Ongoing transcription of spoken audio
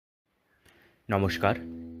নমস্কার,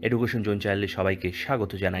 education zone চ্যানেলে সবাইকে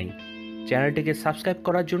স্বাগত জানাই। চ্যানেলটিকে সাবস্ক্রাইব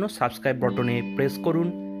করার জন্য সাবস্ক্রাইব বাটনে প্রেস করুন।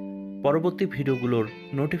 পরবর্তী ভিডিওগুলোর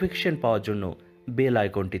নোটিফিকেশন পাওয়ার জন্য বেল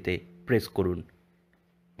আইকনটিতে প্রেস করুন।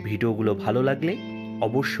 ভিডিওগুলো ভালো লাগলে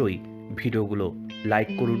অবশ্যই ভিডিওগুলো লাইক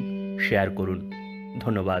করুন, শেয়ার করুন।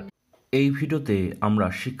 ধন্যবাদ। এই ভিডিওতে আমরা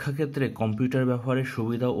শিক্ষাক্ষেত্রে কম্পিউটার ব্যবহারের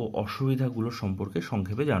সুবিধা ও অসুবিধাগুলো সম্পর্কে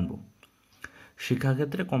সংক্ষেপে জানব।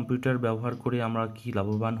 শিক্ষাক্ষেত্রে কম্পিউটার ব্যবহার করে আমরা কী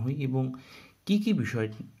লাভবান হই এবং কি কি বিষয়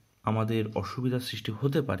আমাদের অসুবিধার সৃষ্টি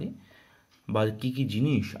হতে পারে, বা কি কি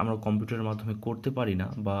জিনিস আমরা কম্পিউটারের মাধ্যমে করতে পারি না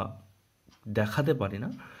বা দেখাতে পারি না,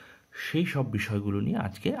 সেই সব বিষয়গুলো নিয়ে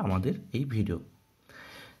আজকে আমাদের এই ভিডিও।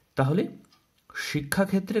 তাহলে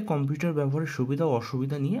শিক্ষাক্ষেত্রে কম্পিউটার ব্যবহারের সুবিধা ও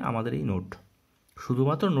অসুবিধা নিয়ে আমাদের এই নোট,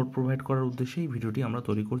 শুধুমাত্র নোট প্রোভাইড করার উদ্দেশ্যে এই ভিডিওটি আমরা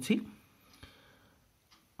তৈরি করছি।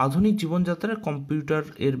 আধুনিক জীবনযাত্রায় কম্পিউটার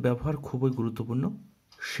এর ব্যবহার খুবই গুরুত্বপূর্ণ।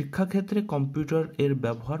 শিক্ষাক্ষেত্রে কম্পিউটার এর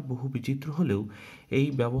ব্যবহার বহু বিচিত্র হলেও এই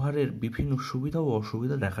ব্যবহারের বিভিন্ন সুবিধা ও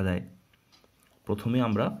অসুবিধা দেখা দেয়। প্রথমে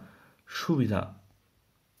আমরা সুবিধা।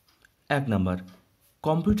 1 নাম্বার,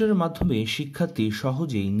 কম্পিউটারের মাধ্যমে শিক্ষার্থী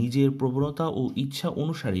সহজেই নিজের প্রবণতা ও ইচ্ছা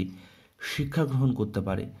অনুসারে শিক্ষা গ্রহণ করতে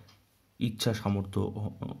পারে, ইচ্ছা সামর্থ্য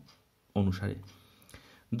অনুসারে।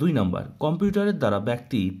 2 নাম্বার, কম্পিউটারের দ্বারা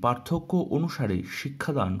ব্যক্তি পার্থক্য অনুসারে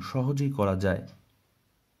শিক্ষাদান সহজেই করা যায়।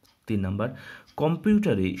 3 নাম্বার,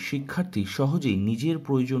 কম্পিউটারে শিক্ষার্থী সহজেই নিজের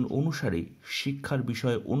প্রয়োজন অনুসারে শিক্ষার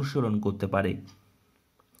বিষয় অনুসরণ করতে পারে।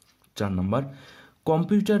 4 নাম্বার,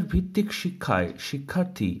 কম্পিউটার ভিত্তিক শিক্ষায়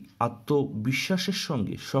শিক্ষার্থী আত্মবিশ্বাসের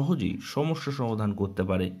সঙ্গে সহজেই সমস্যা সমাধান করতে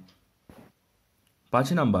পারে। 5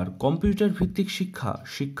 নাম্বার, কম্পিউটার ভিত্তিক শিক্ষা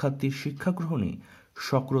শিক্ষার্থীর শিক্ষা গ্রহণে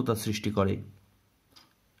সক্রিয়তা সৃষ্টি করে।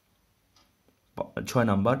 6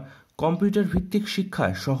 নাম্বার, কম্পিউটার ভিত্তিক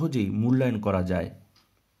শিক্ষায় সহজেই মূল্যায়ন করা যায়।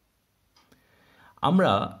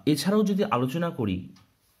 আমরা এছাড়াও যদি আলোচনা করি,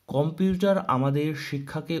 কম্পিউটার আমাদের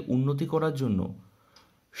শিক্ষাকে উন্নতি করার জন্য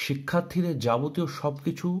শিক্ষার্থীদের যাবতীয় সব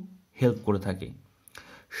কিছু হেল্প করে থাকে।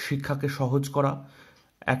 শিক্ষাকে সহজ করা,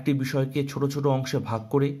 একটি বিষয়কে ছোট ছোট অংশে ভাগ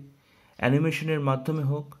করে অ্যানিমেশনের মাধ্যমে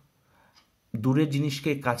হোক, দূরের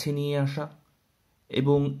জিনিসকে কাছে নিয়ে আসা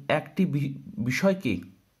এবং একটি বিষয়কে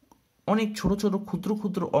অনেক ছোট ছোট ক্ষুদ্র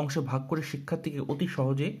ক্ষুদ্র অংশে ভাগ করে শিক্ষার্থীকে অতি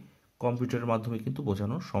সহজে কম্পিউটারের মাধ্যমে কিন্তু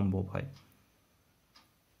বোঝানো সম্ভব হয়।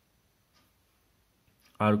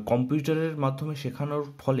 আর কম্পিউটারের মাধ্যমে শেখানোর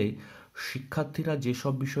ফলে শিক্ষার্থীরা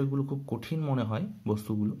যেসব বিষয়গুলো খুব কঠিন মনে হয়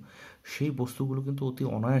বস্তুগুলো, সেই বস্তুগুলো কিন্তু অতি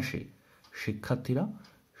অনায়াসে শিক্ষার্থীরা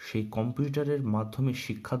সেই কম্পিউটারের মাধ্যমে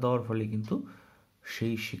শিক্ষা দেওয়ার ফলে কিন্তু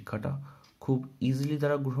সেই শিক্ষাটা খুব ইজিলি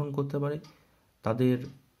তারা গ্রহণ করতে পারে, তাদের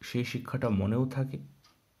সেই শিক্ষাটা মনেও থাকে।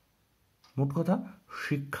 মোট কথা,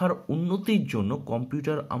 শিক্ষার উন্নতির জন্য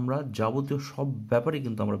কম্পিউটার আমরা যাবতীয় সব ব্যাপারে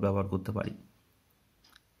কিন্তু আমরা ব্যবহার করতে পারি।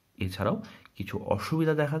 এছাড়াও কিছু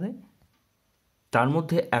অসুবিধা দেখা দেয়। তার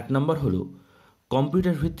মধ্যে 1 নাম্বার হলো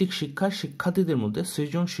কম্পিউটার ভিত্তিক শিক্ষায় শিক্ষার্থীদের মধ্যে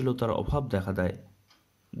সৃজনশীলতার অভাব দেখা দেয়।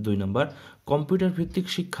 2 নাম্বার, কম্পিউটার ভিত্তিক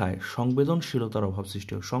শিক্ষায় সংবেদনশীলতার অভাব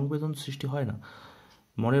সৃষ্টি হয়। সংবেদন সৃষ্টি হয় না,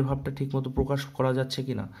 মনের ভাবটা ঠিকমতো প্রকাশ করা যাচ্ছে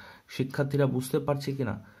কিনা, শিক্ষার্থীরা বুঝতে পারছে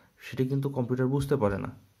কিনা, সেটা কিন্তু কম্পিউটার বুঝতে পারে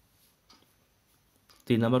না।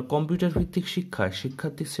 3 নাম্বার, কম্পিউটার ভিত্তিক শিক্ষায়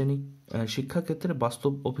শিক্ষার্থী শিক্ষাক্ষেত্রে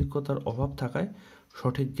বাস্তব অভিজ্ঞতার অভাব থাকায়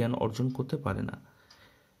সঠিক জ্ঞান অর্জন করতে পারে না।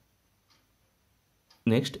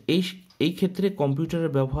 নেক্সট, এই ক্ষেত্রে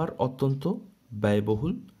কম্পিউটারের ব্যবহার অত্যন্ত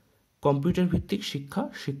ব্যয়বহুল। কম্পিউটার ভিত্তিক শিক্ষা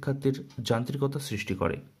শিক্ষার্থীর যান্ত্রিকতা সৃষ্টি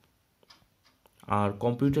করে। আর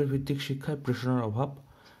কম্পিউটার ভিত্তিক শিক্ষায় প্রেরণার অভাব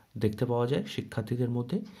দেখতে পাওয়া যায় শিক্ষার্থীদের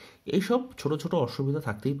মধ্যে। এইসব ছোট ছোট অসুবিধা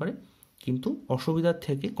থাকতেই পারে, কিন্তু অসুবিধার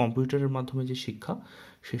থেকে কম্পিউটারের মাধ্যমে যে শিক্ষা,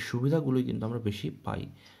 সেই সুবিধাগুলোই কিন্তু আমরা বেশি পাই।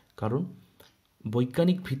 কারণ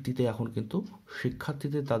বৈজ্ঞানিক ভিত্তিতে এখন কিন্তু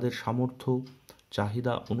শিক্ষার্থীদের তাদের সামর্থ্য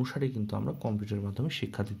চাহিদা অনুসারে কিন্তু আমরা কম্পিউটারের মাধ্যমে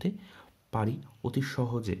শিক্ষা দিতে পারি অতি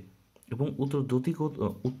সহজে এবং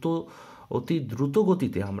অতি দ্রুত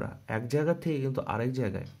গতিতে। আমরা এক জায়গা থেকে কিন্তু আরেক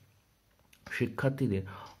জায়গায় শিক্ষার্থীদের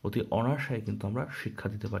অতি অনায়াসে কিন্তু আমরা শিক্ষা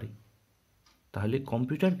দিতে পারি। তাহলে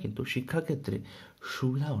কম্পিউটার কিন্তু শিক্ষাক্ষেত্রে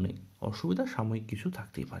সুবিধা অনেক, অসুবিধা সাময়িক কিছু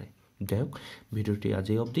থাকতেই পারে। যাই হোক, ভিডিওটি আজ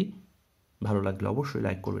এই অবধি। ভালো লাগলে অবশ্যই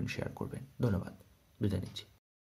লাইক করবেন, শেয়ার করবেন। ধন্যবাদ, বিদায় নিচ্ছি।